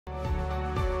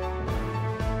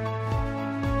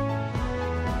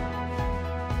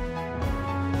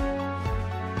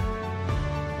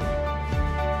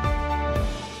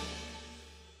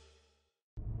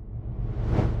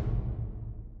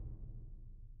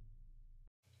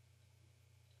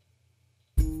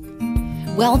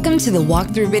Welcome to the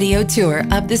walkthrough video tour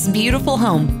of this beautiful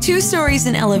home, 2 stories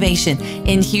in elevation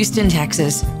in Houston,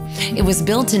 Texas. It was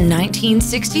built in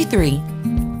 1963.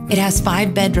 It has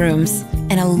 5 bedrooms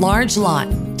and a large lot.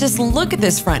 Just look at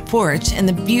this front porch and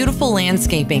the beautiful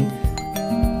landscaping.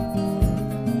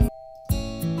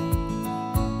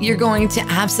 You're going to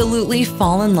absolutely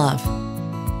fall in love.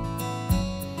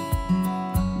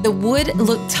 The wood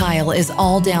look tile is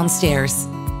all downstairs.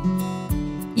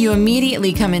 You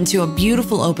immediately come into a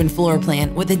beautiful open floor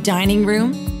plan with a dining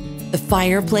room, the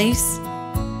fireplace,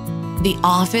 the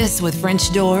office with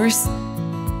French doors.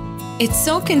 It's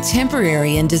so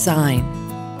contemporary in design.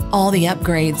 All the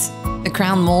upgrades, the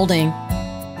crown molding.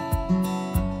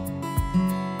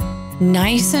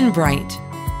 Nice and bright.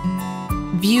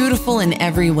 Beautiful in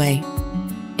every way.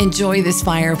 Enjoy this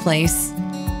fireplace.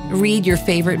 Read your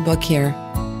favorite book here.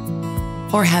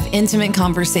 Or have intimate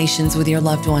conversations with your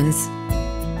loved ones.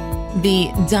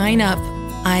 The dine-up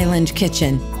island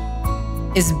kitchen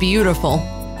is beautiful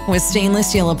with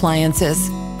stainless steel appliances.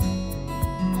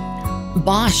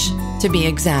 Bosch, to be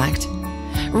exact.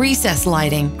 Recessed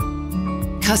lighting.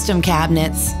 Custom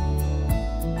cabinets.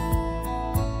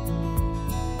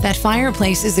 That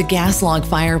fireplace is a gas log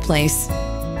fireplace,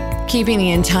 keeping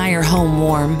the entire home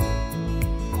warm.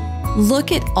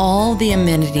 Look at all the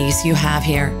amenities you have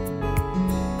here.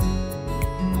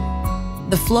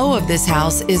 The flow of this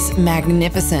house is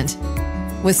magnificent,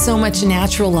 with so much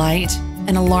natural light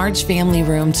and a large family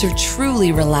room to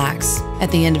truly relax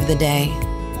at the end of the day.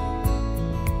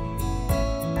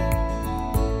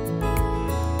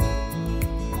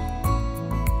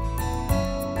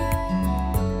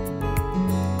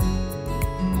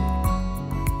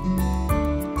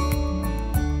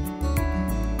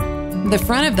 The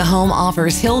front of the home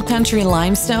offers hill country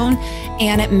limestone,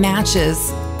 and it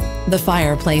matches the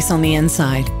fireplace on the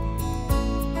inside.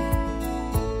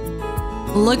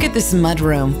 Look at this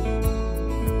mudroom.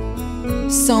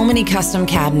 So many custom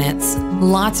cabinets,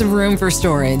 lots of room for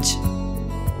storage.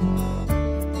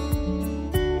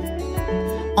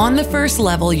 On the first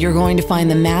level, you're going to find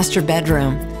the master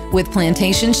bedroom with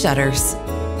plantation shutters.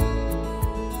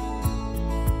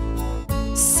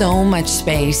 So much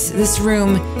space. This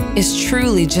room is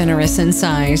truly generous in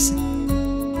size.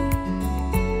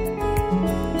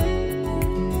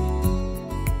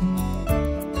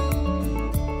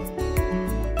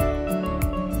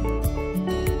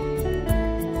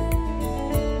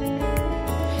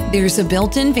 There's a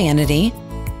built-in vanity,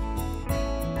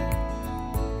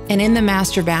 and in the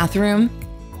master bathroom,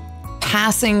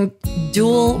 passing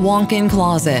dual walk-in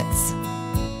closets.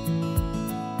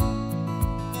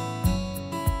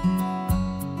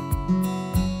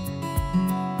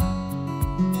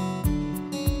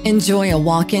 Enjoy a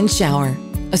walk-in shower,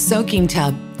 a soaking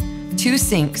tub, 2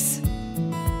 sinks,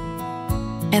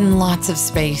 and lots of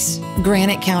space.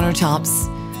 Granite countertops.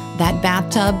 That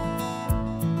bathtub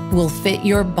will fit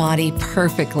your body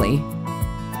perfectly.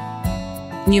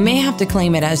 You may have to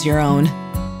claim it as your own.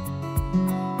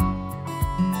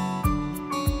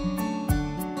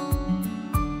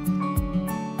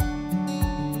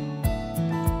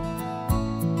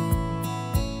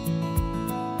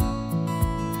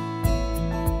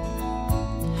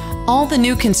 All the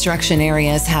new construction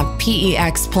areas have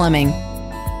PEX plumbing.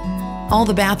 All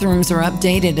the bathrooms are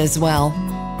updated as well.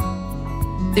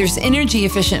 There's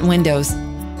energy-efficient windows,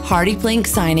 hardy plank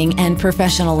siding, and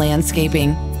professional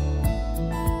landscaping.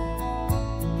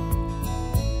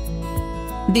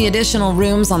 The additional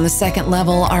rooms on the second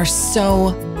level are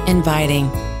so inviting.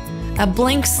 A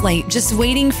blank slate just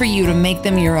waiting for you to make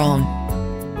them your own.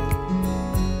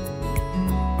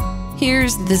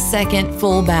 Here's the second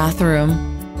full bathroom.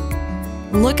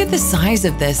 Look at the size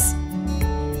of this.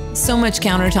 So much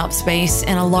countertop space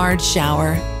and a large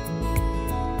shower.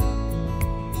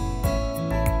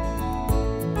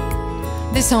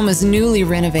 This home is newly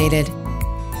renovated.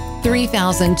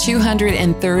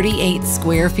 3,238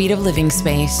 square feet of living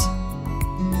space.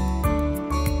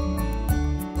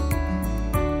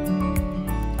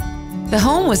 The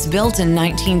home was built in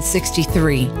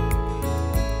 1963,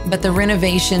 but the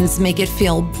renovations make it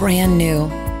feel brand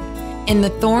new. In the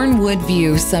Thornwood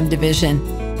View subdivision,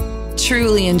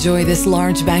 truly enjoy this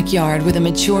large backyard with a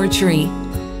mature tree,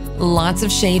 lots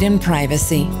of shade and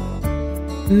privacy.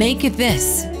 Make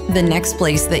this the next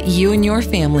place that you and your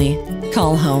family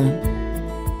call home.